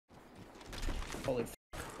Holy f.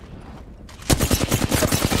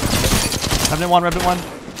 Remnant one, Remnant one.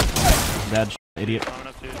 Dead, idiot.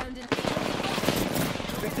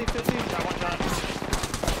 50-50. Got one shot.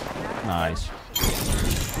 Nice.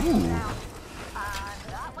 Ooh.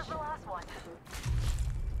 That was the last one.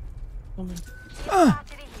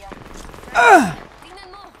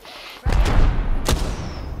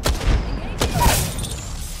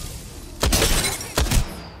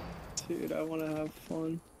 Dude, I want to have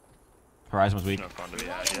fun. Horizon was weak. No fun to be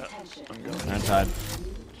had yet. I'm going. They're inside.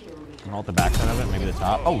 I'm hold the backside of it, maybe the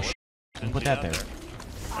top. Oh, sh! Put that there.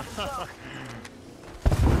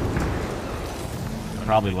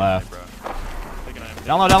 Probably left.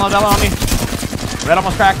 Down low, down low, down low on me. Red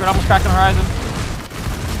almost cracked on horizon.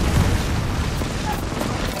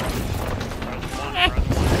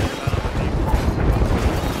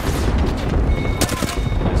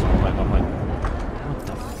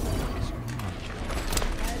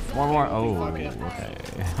 One more. Oh, okay.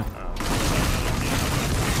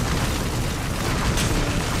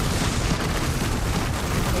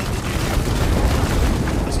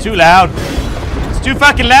 It's too loud. It's too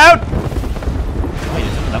fucking loud. Wait,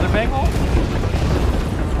 is it another bang hole?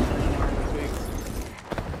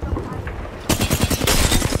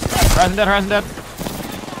 Horizon dead, Horizon dead.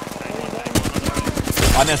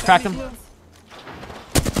 On this, cracked him.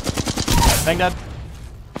 Bang dead.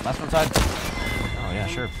 Last one side. Oh yeah,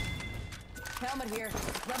 sure. Helmet here.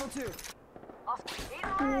 Level 2. Got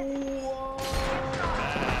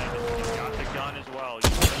the gun as well.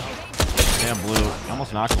 Damn, blue.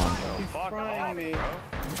 Almost knocked one. He's frying me.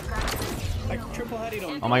 I triple headed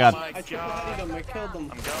him. Oh my god. I triple headed him. I killed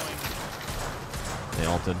him. I'm going. They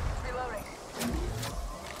ulted.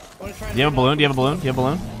 Do Do you have a balloon? Do you have a balloon? Do you have a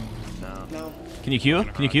balloon? No. Can you Q?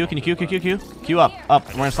 Can you Q? Can you Q? Q, Q, Q? Q up. Up.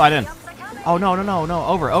 We're gonna slide in. Oh, no, no, no, no.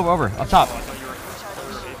 Over, over, over. Up top.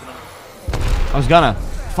 I was gonna.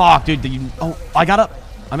 Fuck, dude. Oh, I got up.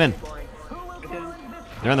 I'm in.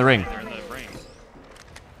 They're in the ring. They're in the ring.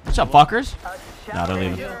 What's up, fuckers? No, they're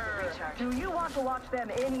leaving. Do you want to watch them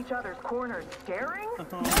in each other's corners staring?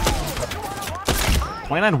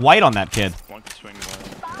 29 white on that kid. One can swing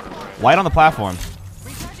White on the platform.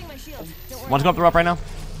 Recharging my shield. Don't worry. One's going up the rope right now. I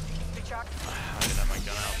didn't have my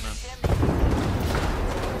gun out, man.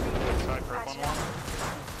 Side for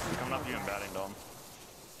 1-1. Coming up you and batting, Dom.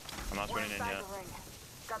 I'm not swinging in yet.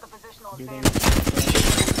 Got the positional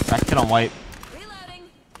advantage. Back kid on white. Reloading.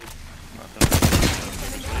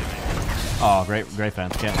 Oh, great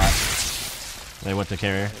fence. Can't lie. They went to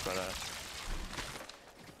carrier. In the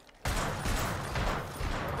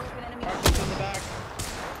back.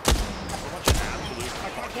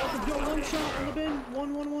 Yo, one shot on the bin.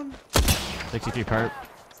 1-1-1. 63 perp.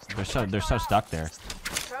 They're so stuck there.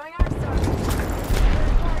 Throwing our stars.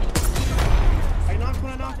 I knocked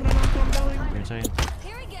one. I'm going. You're insane.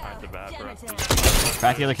 Here we go. Alright, the bat, bro.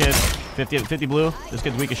 Crack the other kid. 50 blue. This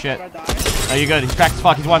kid's weak as shit. I die. Oh, you good. He's cracked as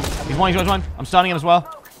fuck. He's one. He's one. I'm stunning him as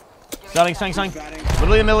well. Stunning.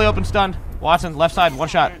 Literally in the middle, open, stunned. Watson, left side, one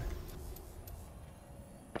shot.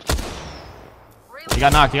 He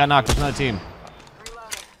got knocked. There's another team.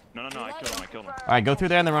 No, I killed him. Alright, go through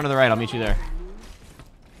there and then run to the right. I'll meet you there.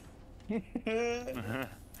 Enemy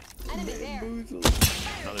there.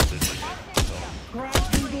 Another system.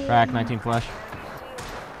 Crack, 19 flush.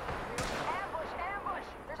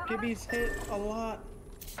 Gibby's hit a lot.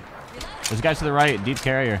 There's guys to the right. Deep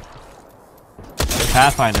carrier.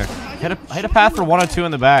 Pathfinder. Hit a path for 102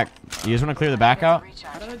 in the back. You just want to clear the back out?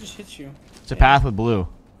 How did I just hit you? It's a path with blue,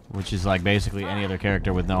 which is like basically any other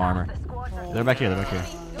character with no armor. They're back here.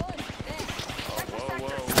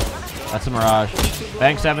 That's a Mirage.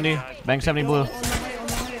 Bang 70. Bang 70 blue. I'm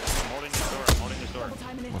holding this door.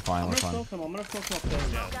 We're fine. I'm gonna smoke him up there.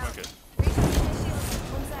 Yeah, smoke it.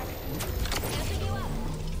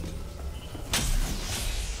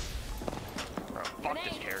 Bro, fuck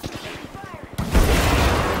this character, dude.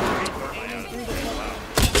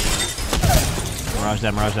 Mirage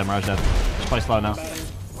dead. Just play slow now.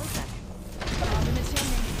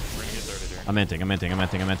 I'm inting.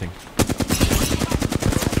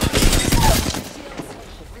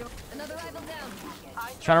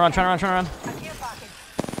 Trying to run.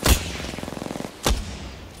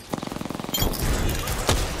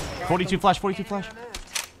 42 flash.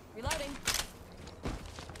 Reloading.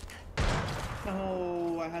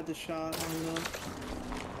 Oh, I had the shot.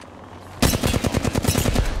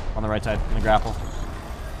 On the right side, in the grapple.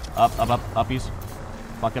 Uppies.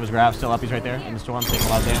 Fucked up his grab, still uppies right there in the storm, taking a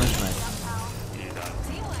lot of damage. Nice.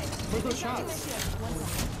 Where's those shots?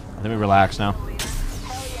 I think we relax now.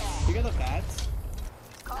 You got the bats?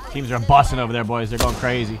 Teams are busting over there, boys. They're going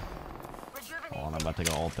crazy. Oh, I'm about to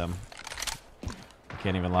go ult them.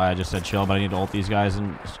 Can't even lie. I just said chill, but I need to ult these guys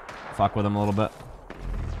and fuck with them a little bit.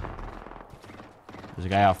 There's a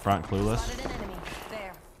guy out front, clueless. Spotted an enemy.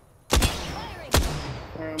 There.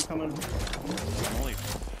 Alright, I'm coming. Only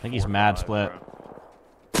I think he's mad split.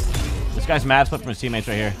 This guy's mad split from his teammates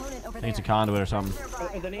right here. Opponent I over think it's a there. conduit or something.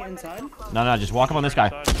 Are they inside? No, just walk up on this guy.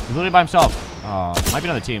 He's literally by himself. Oh, might be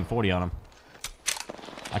another team. 40 on him.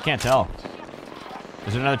 I can't tell.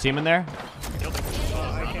 Is there another team in there?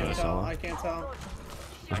 I can't tell. solo. I can't tell.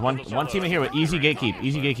 There's one team in here with easy gatekeep.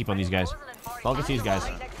 Easy gatekeep on these guys. Focus these guys.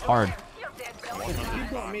 Hard. There's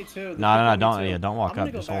people on me too. No, don't walk up.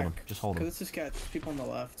 Just hold him. Just hold him. Because this is catch. People on the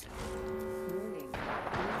left.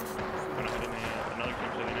 Another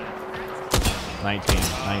team's hitting it. 19,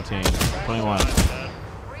 19, 21.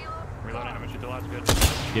 Reloading, I'm gonna shoot the last good.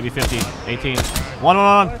 Give you 50, 18. One.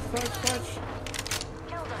 Fletch.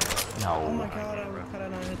 Oh my No. god, how did I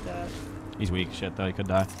not hit that? He's weak. Shit, though. He could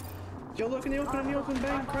die. Yo, look in the open,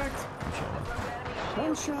 bang, cracked.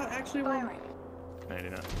 One shot, actually one. Maybe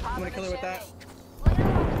not. I'm gonna kill her with that. No,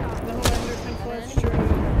 Anderson, Fletch, true.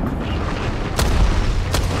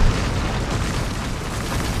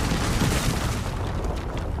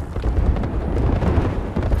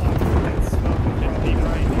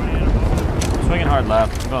 Swinging hard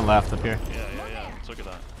left. I'm going left up here. Yeah. Let's look at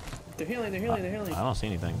that. They're healing. I don't see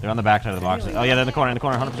anything. They're on the back side of the box. Oh, yeah, they're in the corner,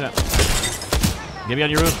 100%. Gibby on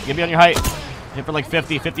your roof. Gibby on your height. Hit for like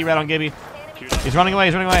 50. 50 red on Gibby. He's running away.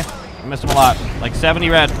 I missed him a lot. Like 70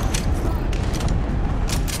 red.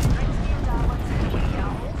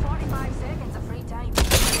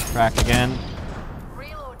 Cracked again.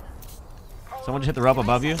 Someone just hit the rope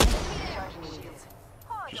above you. Just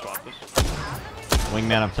swap this.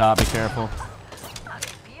 Wingman up top. Be careful.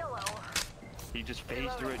 He just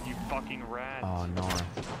phased through it, you fucking rat. Oh, no.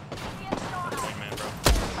 Wingman, bro.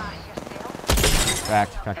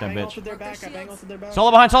 Cracked that I bitch. ulted their back.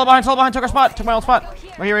 Solo behind. Took our spot. Took my old spot.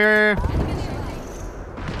 Right here.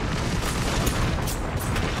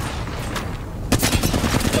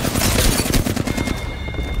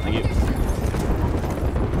 Thank you.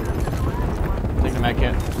 Take the med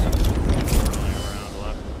kit. Around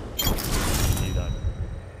left. He died.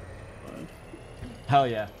 Hell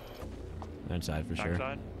yeah. Inside for sure.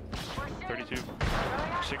 Backside. 32.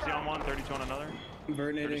 60 on one, 32 on another. They're just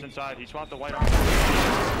Vernating. inside. He swapped the white arm.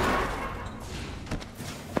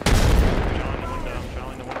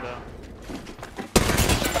 Showing the window.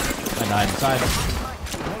 I died inside.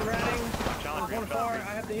 One ratting. Challenge One far. I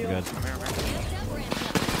have the heal. Good. Come here.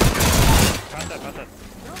 Pass that.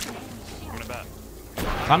 I'm gonna bat.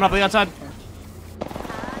 Climbing up the outside.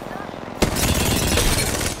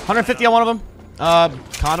 150 on one of them.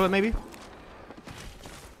 Conduit maybe.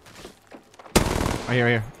 Right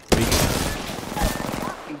here. Weak.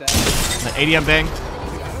 I'm dead. The 80 on bang.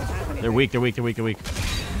 They're weak. Shoot me.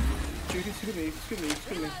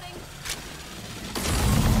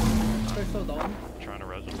 They're so dumb. Trying to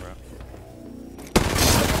res him, bro.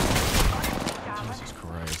 Jesus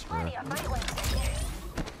Christ, bro.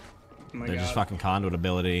 Oh my They're god. just fucking conduit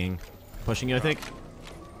abilitying. Pushing you, I think.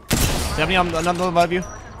 70 on another above you.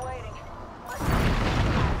 How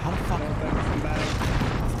the fuck? I'm batting.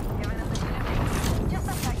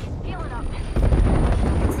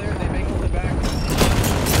 It's there. They make ult it back.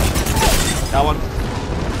 That one.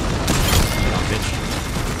 Get on, bitch.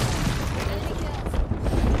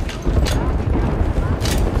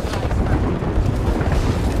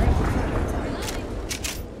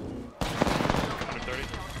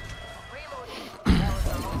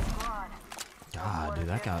 God, dude,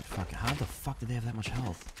 that got fucking. How the fuck did they have that much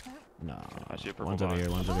health? No. I see a purple One's over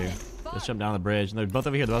box. here. Let's jump down the bridge. They're both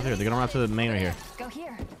over here. They're gonna run up to the main right here. Go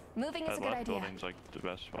here. Moving is That a good left idea. building's like the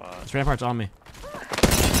best spot. This rampart's on me.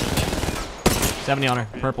 70 on her.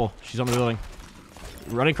 Purple. She's on the building.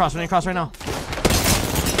 Running across right now.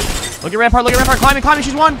 Look at rampart. Climbing.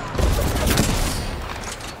 She's one.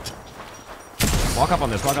 Walk up on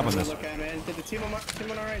this. Look at man. Did the team on our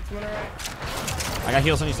right. I got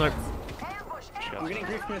heals on you, Slurp. I'm getting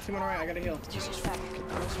grief from the team on our right. I gotta heal. No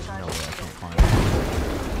way, I can't climb.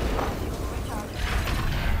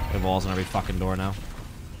 The walls on every fucking door now.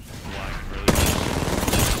 Lagging really bad.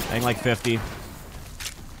 Hang like 50.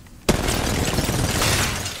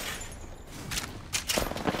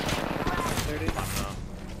 There it is.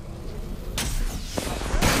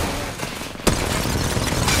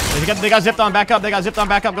 They got zipped on. Back up.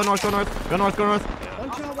 Go north.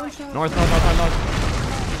 One shot. North.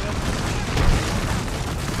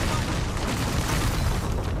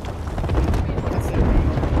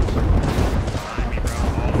 That's it,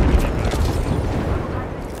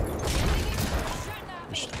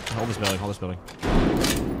 bro. Hold this building.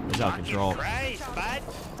 There's out of control. Christ, bud.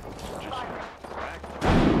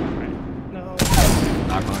 No.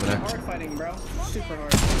 Knock one over there. Hard fighting, bro. Super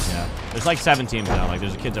hard. Yeah. There's like 7 teams now. Like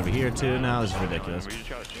there's kids over here too now. This is ridiculous. We just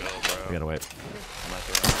gotta chill, bro. We gotta wait.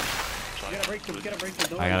 You gotta break the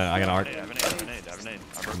door. I got arc. Hey, I have an aid. I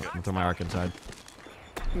broke it. I'm throwing my arc inside.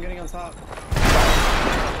 I'm getting on top.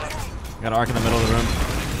 Got arc in the middle of the room.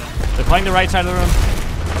 They're playing the right side of the room.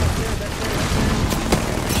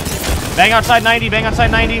 Bang outside 90. Bang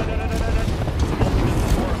outside 90.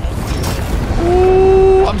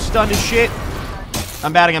 Ooh, I'm stunned as shit.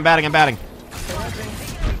 I'm batting. They're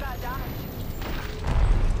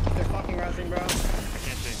fucking rising, bro.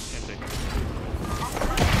 Can't see.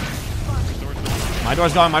 My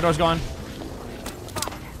door's gone.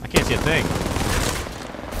 I can't see a thing.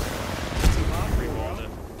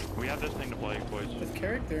 We have this thing to play, boys. With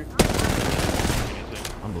character.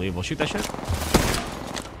 Unbelievable. Shoot that shit. I'm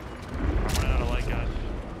running out of light, guys.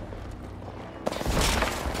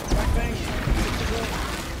 Back bang.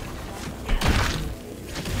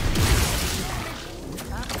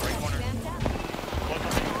 Right corner.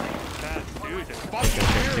 Dude, it's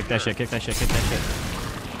fucking Kick that shit.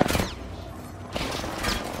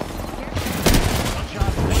 One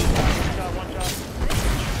shot.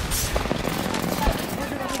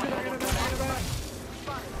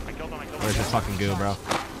 I killed him. Where's this fucking goo, bro?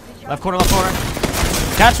 Left corner.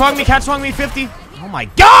 Cat swung me 50. Oh my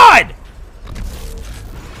god!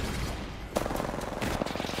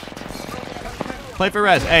 Play for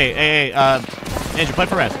res. Hey, Andrew, play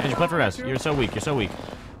for res. You're so weak.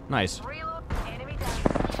 Nice.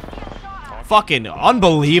 Fucking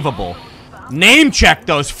unbelievable. Name check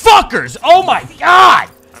those fuckers. Oh my god!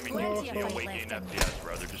 I mean, you don't wake in FPS,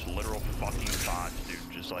 bro. They're just literal fucking bots, dude.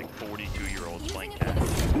 Just like 42-year-olds playing cat.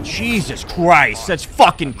 Jesus Christ, that's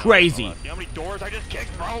fucking crazy. You know how many doors I just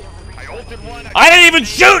kicked, bro? I ulted one. I didn't even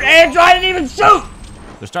shoot, Andrew.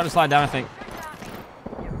 They're starting to slide down, I think.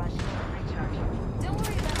 Don't worry about it. I'll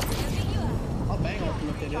get you up. I'll bang off them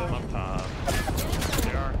if they do. I'm up top.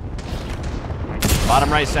 They are.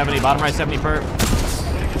 Bottom right 70 per.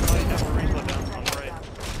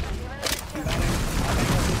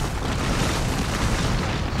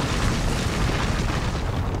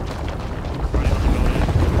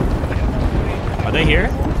 Are they here?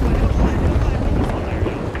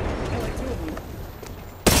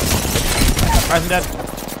 Rising dead.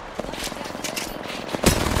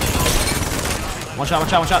 One shot. A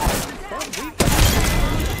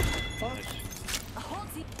whole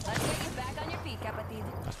team. Let's get you back on your feet, Capatid.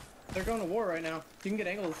 They're going to war right now. You can get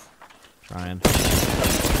angles. Trying.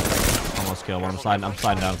 Almost kill one. I'm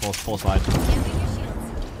sliding down. Full slide.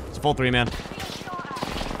 It's a full 3, man. I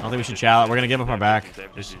don't think we should chow it. We're gonna give up our back.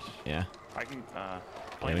 Yeah. I can,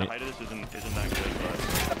 playing the height of this isn't that good, but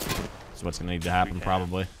That's what's gonna need to happen,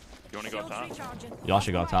 probably. you wanna go up top? Y'all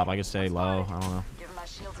should go up top. I could stay low. I don't know. Give my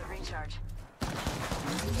shields a recharge.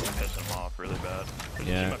 Piss them off really bad.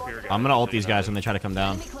 Yeah. I'm gonna ult these guys when they try to come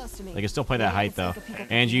down. Be close to me. They can still play that height, though.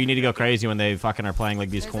 Angie, you need to go crazy when they fucking are playing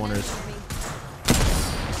like these There's an corners. enemy.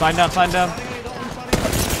 Slide down.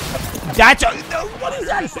 That's a, no, what is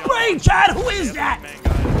that spray, Chad? Who is that? Man, guys.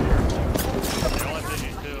 They all have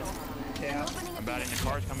vision, too. Yeah. I'm batting the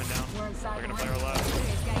cars coming down. They're gonna play our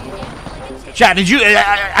left. Chad, did you?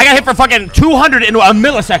 I got hit for fucking 200 in a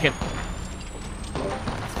millisecond.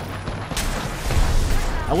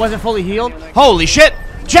 I wasn't fully healed. Holy shit,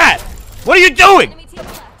 Chad! What are you doing? Enemy team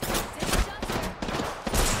left.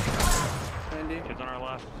 Andy. Kids on our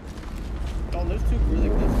left. Oh, there's two really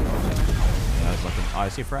close. Yeah, I was looking. Oh, I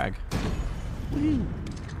see a frag.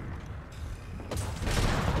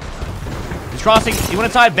 He's crossing. He went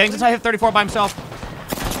inside. Bangs inside. Hit 34 by himself.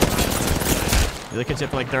 The other kid's hit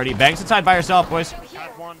for like 30. Bangs inside by herself, boys.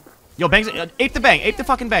 Cat one. Yo, Bangs. Ape the bang. Ape the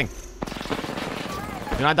fucking bang.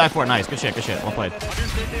 Do not die for it. Nice. Good shit. Well played.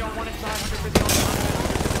 150 on one inside, 150 on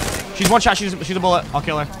one. She's one shot. She's a bullet. I'll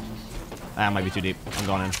kill her. Ah, might be too deep. I'm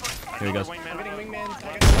going in. Here he goes. I'm getting wingman.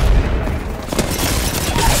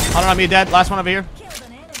 100 on me, dead. Last one over here. Killed an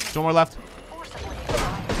enemy. There's one more left.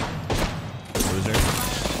 Loser.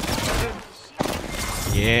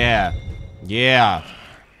 Yeah.